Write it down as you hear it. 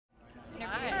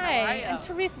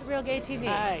Therese with Real Gay TV.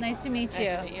 Hi. It's nice to meet you.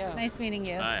 Nice to meet you. Nice meeting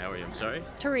you. Hi, how are you? I'm sorry?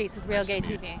 Therese with Real Nice to Gay meet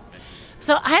you. TV.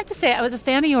 So I have to say, I was a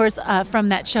fan of yours from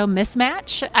that show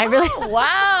Mismatch. I really. Oh,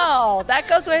 wow, that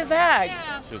goes way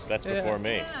back. That's before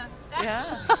me.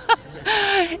 Yeah.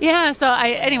 Yeah. So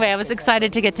anyway, I was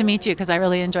excited to get to meet you because I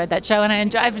really enjoyed that show,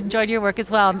 and I've enjoyed your work as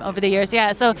well over the years.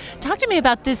 Yeah. So talk to me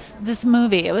about this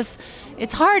movie.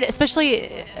 It's hard,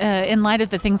 especially in light of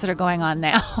the things that are going on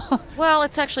now. Well,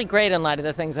 it's actually great in light of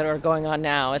the things that are going on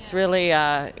now. It's really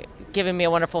given me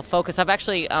a wonderful focus. I've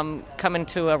actually come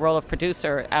into a role of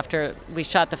producer after we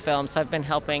shot the film, so I've been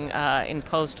helping in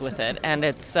post with it, and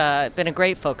it's been a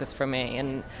great focus for me,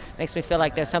 and makes me feel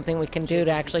like there's something we can do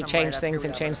to actually change things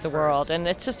and change the world. And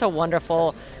it's just a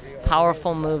wonderful,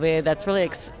 powerful movie that's really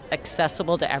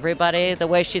accessible to everybody. The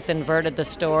way she's inverted the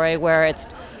story, where it's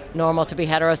normal to be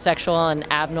heterosexual and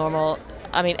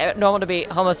normal to be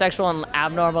homosexual and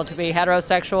abnormal to be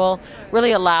heterosexual,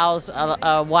 really allows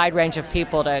a wide range of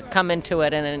people to come into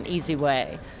it in an easy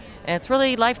way. And it's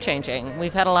really life-changing.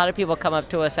 We've had a lot of people come up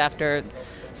to us after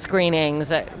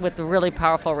screenings with really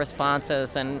powerful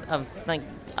responses and of like,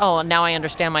 oh, now I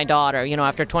understand my daughter,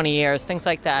 after 20 years, things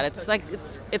like that.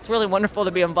 It's really wonderful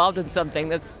to be involved in something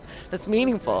that's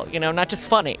meaningful, not just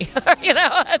funny,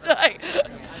 It's like,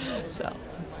 so.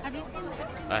 Have you seen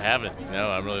I haven't. No,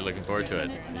 I'm really looking forward to it.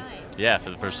 Yeah, for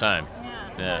the first time.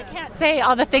 Yeah. I can't say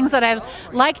all the things that I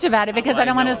liked about it because I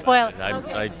don't want to spoil it.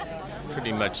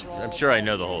 I'm sure I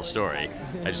know the whole story.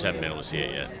 I just haven't been able to see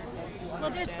it yet. Well,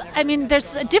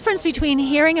 there's a difference between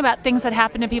hearing about things that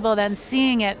happen to people than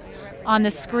seeing it on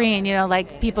the screen,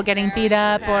 like people getting beat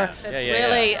up or...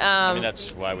 Really...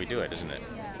 that's why we do it, isn't it?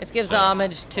 It gives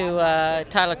homage to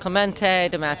Tyler Clemente,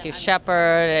 to Matthew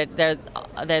Shepard. They're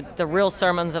the real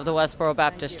sermons of the Westboro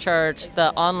Baptist Church.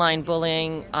 The online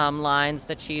bullying lines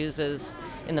that she uses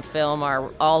in the film are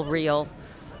all real.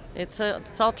 It's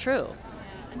all true.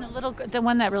 And the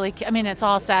one that really, it's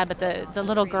all sad, but the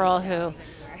little girl who,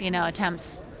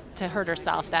 attempts to hurt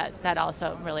herself, that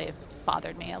also really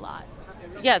bothered me a lot.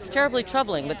 Yeah, it's terribly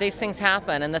troubling, but these things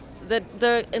happen. And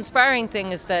the inspiring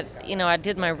thing is that, I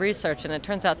did my research, and it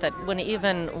turns out that when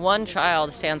even one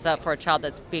child stands up for a child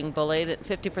that's being bullied,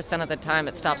 50% of the time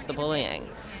it stops the bullying.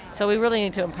 So we really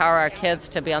need to empower our kids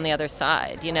to be on the other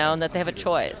side, and that they have a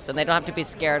choice, and they don't have to be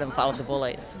scared and follow the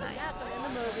bullies.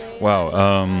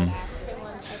 Wow.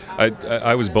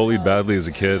 I was bullied badly as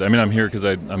a kid. I'm here because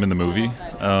I'm in the movie,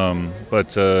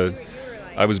 but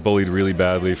I was bullied really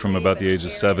badly from about the age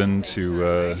of 7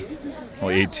 to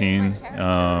 18.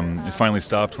 It finally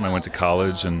stopped when I went to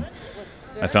college, and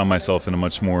I found myself in a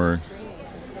much more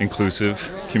inclusive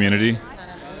community.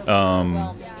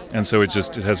 And so it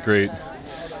has great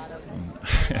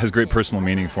personal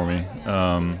meaning for me.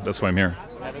 That's why I'm here.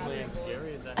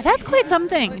 That's quite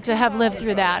something to have lived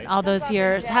through that all those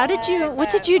years.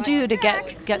 What did you do to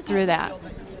get through that?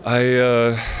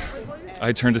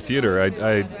 I turned to theater.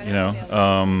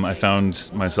 I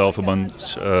found myself a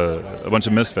bunch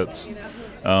of misfits,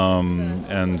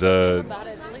 and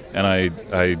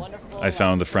I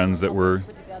found the friends that were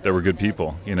good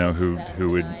people, who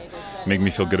would make me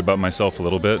feel good about myself a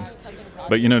little bit.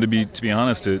 But to be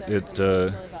honest, it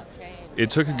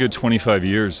took a good 25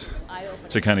 years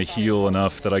to kind of heal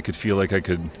enough that I could feel like I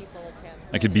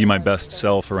could be my best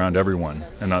self around everyone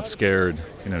and not scared,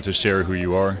 to share who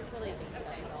you are.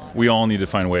 We all need to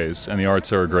find ways, and the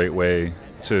arts are a great way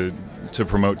to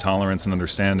promote tolerance and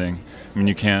understanding.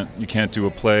 You can't do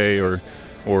a play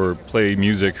or play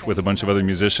music with a bunch of other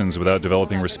musicians without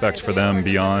developing respect for them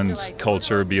beyond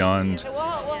culture, beyond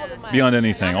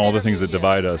anything. All the things that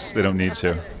divide us, they don't need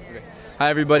to. Hi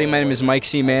everybody, my name is Mike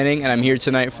C. Manning, and I'm here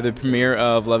tonight for the premiere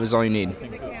of Love Is All You Need.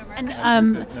 And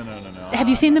have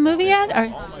you seen the movie yet?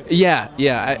 Or? Yeah.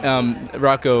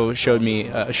 Rocco showed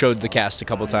the cast a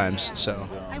couple times. So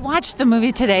I watched the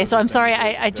movie today, so I'm sorry.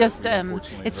 I just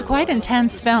it's quite an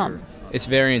intense film. It's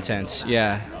very intense.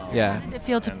 Yeah. How did it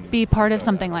feel to be part of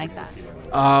something like that?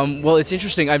 Well, it's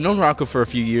interesting. I've known Rocco for a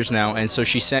few years now, and so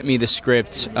she sent me the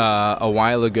script a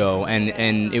while ago,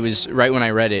 and it was right when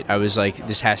I read it, I was like,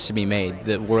 this has to be made.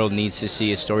 The world needs to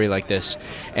see a story like this.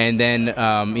 And then,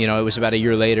 it was about a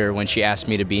year later when she asked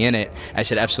me to be in it. I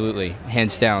said, absolutely,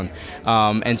 hands down.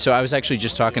 And so I was actually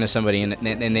just talking to somebody, and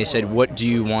they said, what do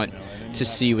you want to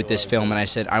see with this film? And I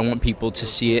said, I want people to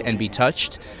see it and be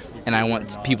touched, and I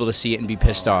want people to see it and be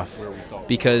pissed off.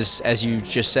 Because, as you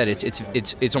just said,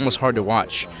 it's almost hard to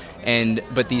watch,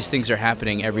 but these things are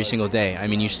happening every single day.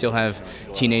 You still have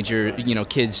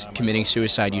kids committing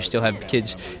suicide. You still have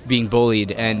kids being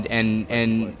bullied, and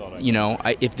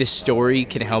if this story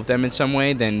can help them in some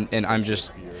way, then I'm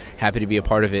just happy to be a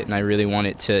part of it, and I really want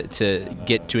it to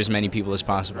get to as many people as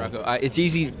possible. It's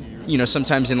easy,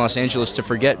 sometimes in Los Angeles to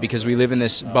forget because we live in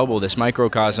this bubble, this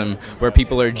microcosm, where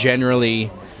people are generally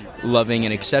loving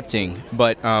and accepting,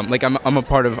 but like I'm a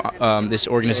part of this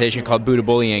organization called Buddha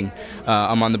Bullying.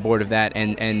 I'm on the board of that,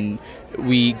 and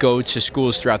we go to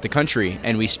schools throughout the country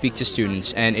and we speak to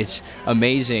students, and it's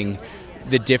amazing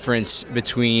the difference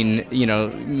between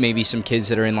maybe some kids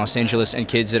that are in Los Angeles and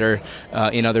kids that are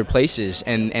in other places,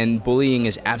 and bullying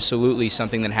is absolutely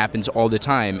something that happens all the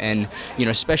time, and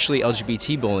especially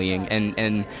LGBT bullying,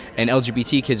 and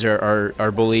LGBT kids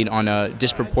are bullied on a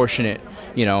disproportionate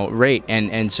rate,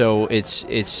 and so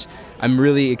it's I'm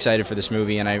really excited for this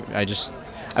movie, and I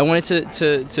want it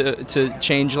to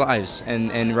change lives,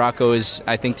 and Rocco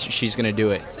I think she's going to do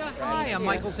it. Hi, I'm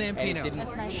Michael Zampino.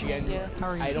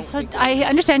 So I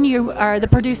understand you are the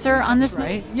producer on this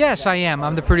movie? Right? Yes, I am.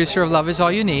 I'm the producer of Love Is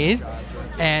All You Need,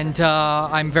 and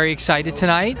I'm very excited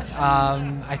tonight.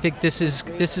 I think this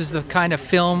is the kind of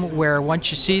film where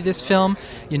once you see this film,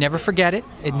 you never forget it.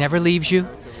 It never leaves you.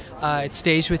 It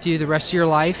stays with you the rest of your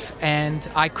life, and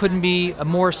I couldn't be a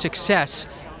more success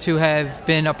to have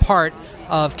been a part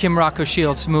of Kim Rocco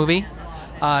Shields' movie.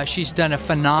 She's done a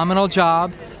phenomenal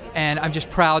job, and I'm just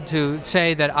proud to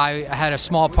say that I had a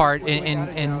small part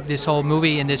in this whole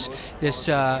movie, in this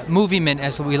movement,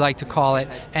 as we like to call it.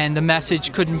 And the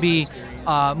message couldn't be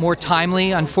more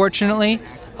timely, unfortunately.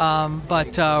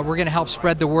 But we're going to help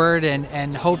spread the word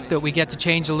and hope that we get to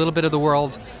change a little bit of the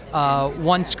world,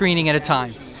 one screening at a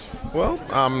time. Well,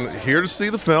 I'm here to see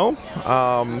the film.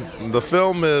 The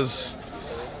film is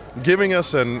giving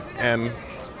us an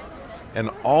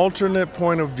alternate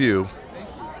point of view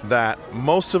that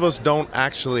most of us don't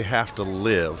actually have to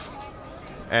live.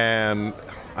 And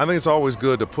I think it's always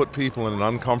good to put people in an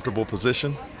uncomfortable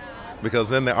position, because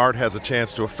then the art has a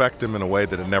chance to affect them in a way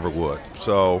that it never would.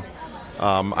 So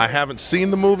I haven't seen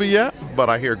the movie yet, but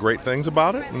I hear great things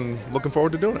about it and looking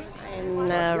forward to doing it. I'm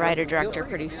the writer, director,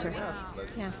 producer.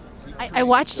 Yeah. I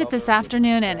watched it this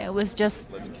afternoon, and it was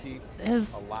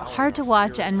hard to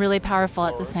watch and really powerful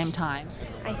at the same time.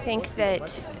 I think that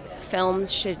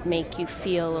films should make you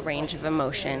feel a range of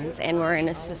emotions, and we're in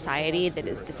a society that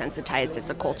is desensitized as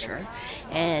a culture.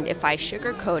 And if I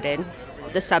sugarcoated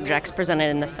the subjects presented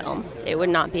in the film, it would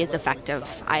not be as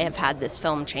effective. I have had this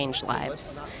film change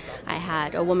lives. I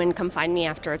had a woman come find me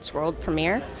after its world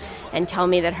premiere and tell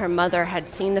me that her mother had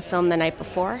seen the film the night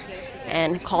before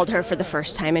and called her for the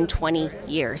first time in 20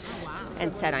 years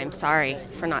and said, "I'm sorry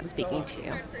for not speaking to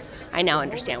you. I now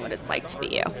understand what it's like to be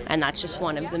you." And that's just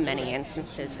one of the many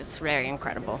instances. It's very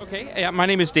incredible. Okay, yeah, my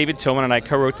name is David Tillman, and I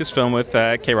co-wrote this film with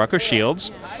K. Rocco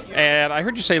Shields. And I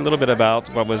heard you say a little bit about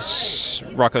what was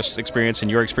Rocco's experience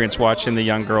and your experience watching the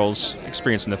young girl's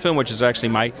experience in the film, which is actually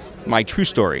my true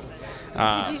story.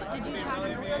 Did you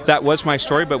That was my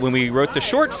story, but when we wrote the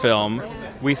short film,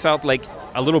 we felt like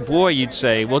a little boy, you'd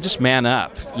say, well, just man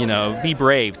up, be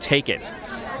brave, take it.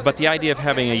 But the idea of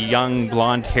having a young,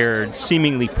 blonde-haired,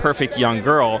 seemingly perfect young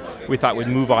girl, we thought would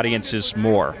move audiences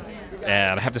more.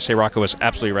 And I have to say, Rocco was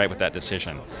absolutely right with that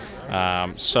decision.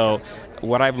 So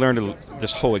what I've learned of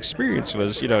this whole experience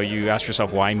was, you ask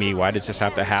yourself, why me? Why does this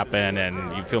have to happen?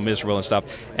 And you feel miserable and stuff.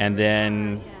 And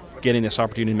then getting this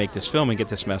opportunity to make this film and get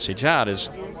this message out is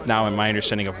now in my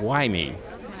understanding of why me.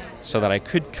 So that I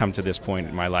could come to this point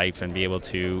in my life and be able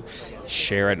to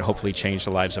share it and hopefully change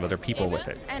the lives of other people with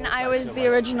it. And I was the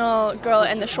original girl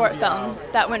in the short film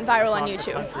that went viral on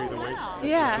YouTube.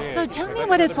 Yeah. So tell me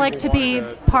what it's like to be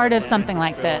part of something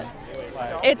like this.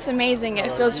 It's amazing.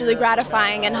 It feels really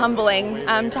gratifying and humbling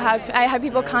to have. I have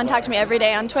people contact me every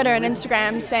day on Twitter and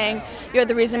Instagram saying, "You're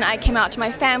the reason I came out to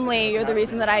my family. You're the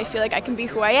reason that I feel like I can be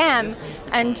who I am."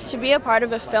 And to be a part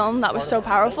of a film that was so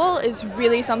powerful is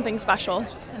really something special.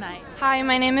 Tonight. Hi,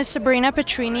 my name is Sabrina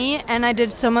Petrini, and I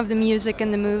did some of the music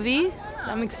in the movie. So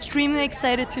I'm extremely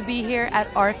excited to be here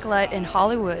at ArcLight in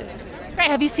Hollywood. Great.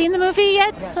 Have you seen the movie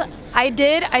yet? I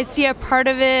did. I see a part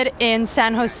of it in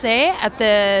San Jose at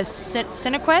the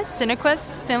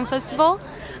Cinequest Film Festival.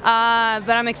 But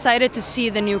I'm excited to see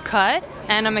the new cut,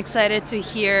 and I'm excited to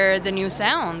hear the new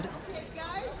sound.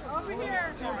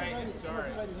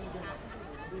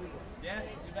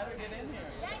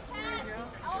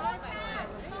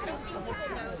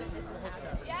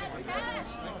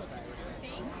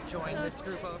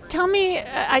 Tell me,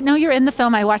 I know you're in the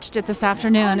film. I watched it this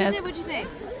afternoon. What'd you think?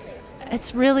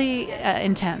 It's really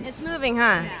intense. It's moving,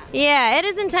 huh? Yeah, it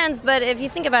is intense, but if you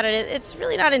think about it, it's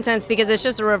really not intense because it's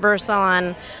just a reversal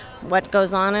on what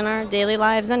goes on in our daily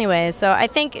lives anyway. So I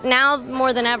think now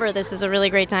more than ever, this is a really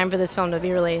great time for this film to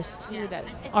be released.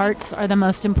 Arts are the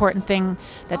most important thing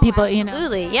that people,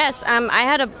 Absolutely, yes. I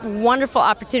had a wonderful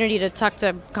opportunity to talk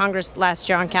to Congress last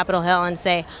year on Capitol Hill and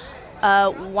say,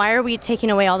 why are we taking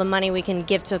away all the money we can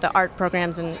give to the art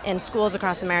programs in schools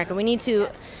across America? We need to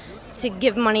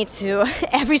give money to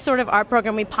every sort of art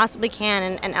program we possibly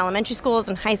can in elementary schools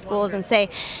and high schools, and say,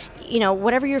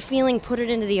 whatever you're feeling, put it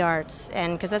into the arts,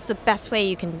 and because that's the best way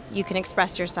you can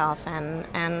express yourself.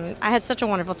 And I had such a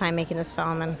wonderful time making this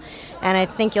film, and I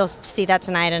think you'll see that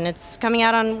tonight. And it's coming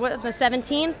out on the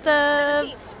 17th.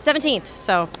 17th.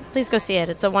 So please go see it.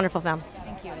 It's a wonderful film.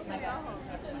 Thank you.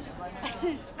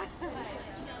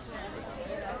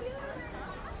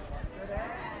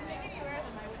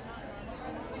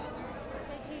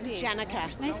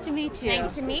 Jenica. Nice to meet you.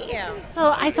 Nice to meet you.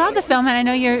 So I saw the film, and I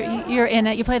know you're in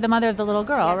it. You play the mother of the little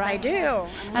girl, Yes, right? I do.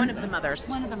 One of the mothers.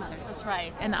 One of the mothers. That's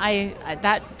right. And I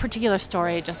that particular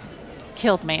story just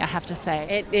killed me, I have to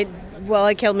say. It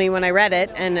killed me when I read it,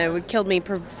 and it killed me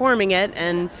performing it.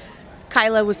 And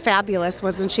Kyla was fabulous,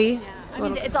 wasn't she? I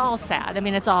mean, it's all sad. I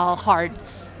mean, it's all hard,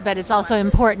 but it's also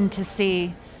important to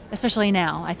see, especially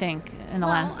now, I think, in the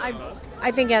last. I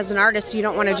think as an artist, you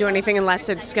don't want to do anything unless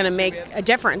it's going to make a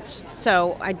difference.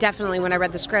 So I definitely, when I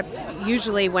read the script,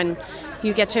 usually when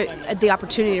you get to the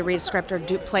opportunity to read a script or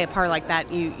play a part like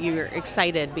that, you're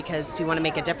excited because you want to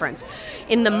make a difference.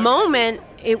 In the moment,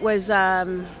 it was, I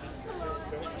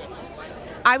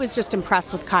was just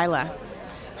impressed with Kyla,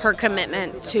 her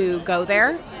commitment to go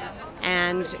there.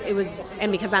 And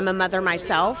because I'm a mother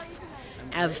myself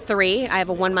of 3, I have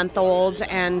a 1-month-old,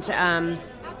 and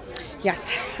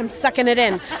yes, I'm sucking it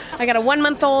in. I got a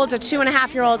 1-month-old, a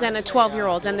 2.5-year-old, and a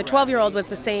 12-year-old. And the 12-year-old was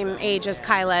the same age as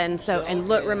Kyla, and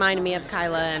reminded me of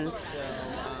Kyla. And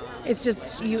it's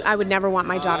just, I would never want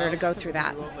my daughter to go through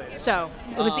that. So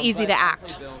it was easy to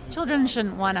act. Children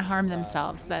shouldn't want to harm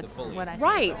themselves. That's what I think.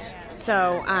 Right.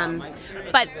 So,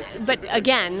 but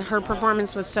again, her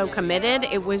performance was so committed.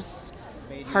 It was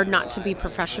hard not to be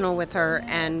professional with her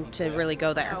and to really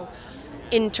go there.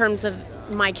 In terms of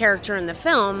my character in the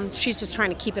film, she's just trying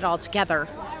to keep it all together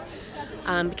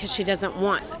because she doesn't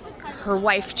want her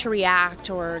wife to react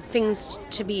or things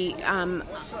to be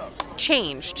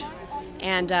changed.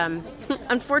 And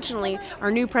unfortunately,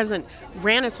 our new president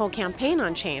ran his whole campaign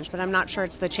on change, but I'm not sure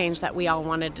it's the change that we all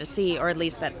wanted to see, or at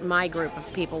least that my group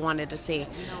of people wanted to see.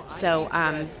 So,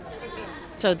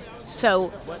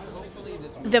 so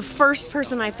the first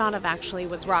person I thought of actually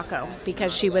was Rocco,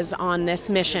 because she was on this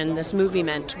mission, this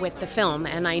movement with the film,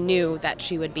 and I knew that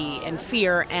she would be in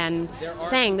fear and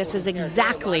saying, this is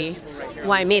exactly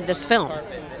why I made this film.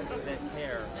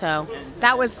 So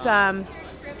that was,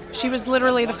 she was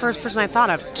literally the first person I thought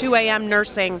of. 2 a.m.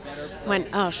 nursing, went,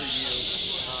 oh,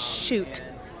 shoot.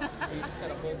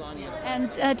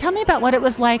 And tell me about what it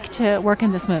was like to work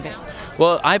in this movie.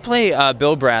 Well, I play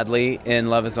Bill Bradley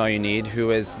in Love Is All You Need, who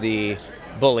is the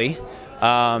bully,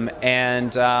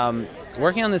 and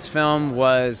working on this film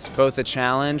was both a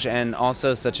challenge and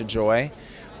also such a joy.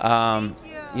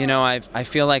 You know, I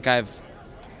feel like I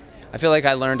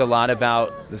learned a lot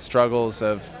about the struggles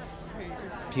of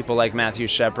people like Matthew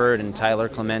Shepard and Tyler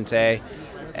Clemente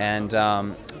and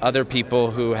other people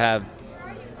who have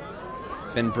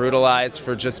been brutalized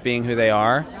for just being who they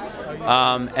are,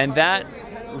 and that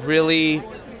really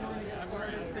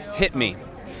hit me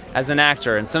as an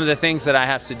actor. And some of the things that I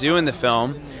have to do in the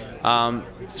film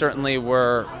certainly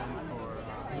were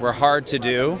hard to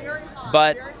do,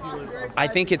 but I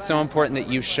think it's so important that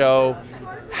you show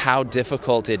how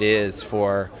difficult it is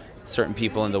for certain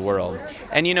people in the world.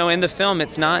 And you know, in the film,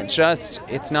 it's not just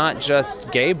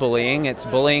gay bullying, it's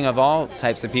bullying of all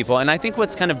types of people. And I think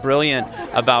what's kind of brilliant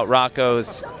about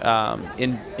Rocco's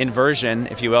inversion,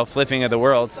 if you will, flipping of the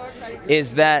worlds,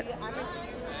 is that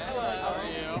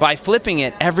by flipping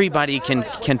it, everybody can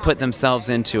put themselves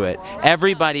into it.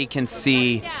 Everybody can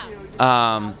see,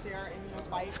 can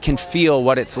feel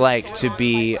what it's like to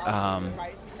be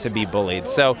bullied.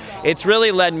 So it's really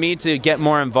led me to get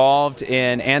more involved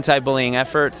in anti-bullying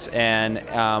efforts and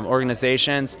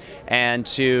organizations, and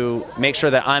to make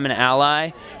sure that I'm an ally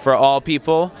for all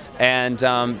people, and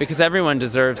because everyone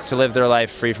deserves to live their life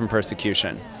free from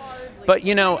persecution. But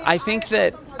you know, I think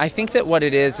that what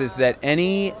it is that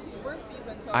any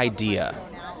idea,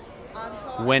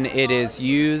 when it is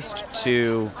used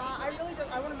to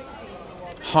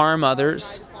harm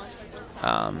others,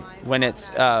 when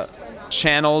it's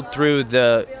channeled through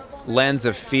the lens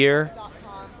of fear,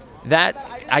 that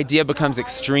idea becomes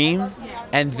extreme,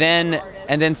 and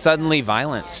then suddenly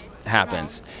violence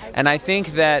happens. And I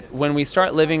think that when we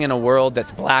start living in a world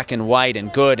that's black and white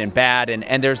and good and bad,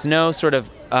 and there's no sort of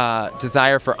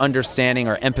desire for understanding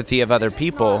or empathy of other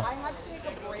people,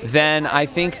 then I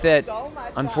think that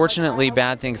unfortunately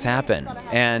bad things happen.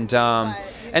 And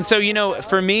so, you know,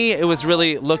 for me, it was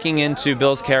really looking into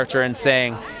Bill's character and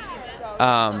saying,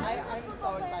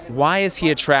 why is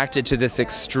he attracted to this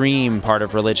extreme part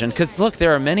of religion? Because look,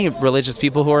 there are many religious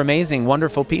people who are amazing,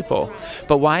 wonderful people.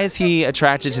 But why is he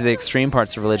attracted to the extreme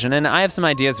parts of religion? And I have some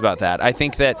ideas about that. I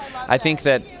think that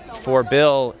for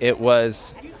Bill, it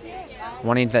was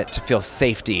wanting that to feel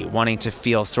safety, wanting to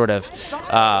feel sort of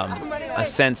a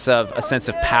sense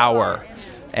of power.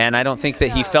 And I don't think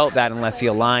that he felt that unless he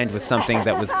aligned with something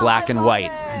that was black and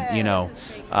white, you know.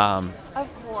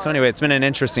 So anyway, it's been an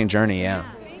interesting journey, yeah.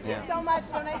 Thank you so much.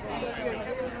 So nice to meet you.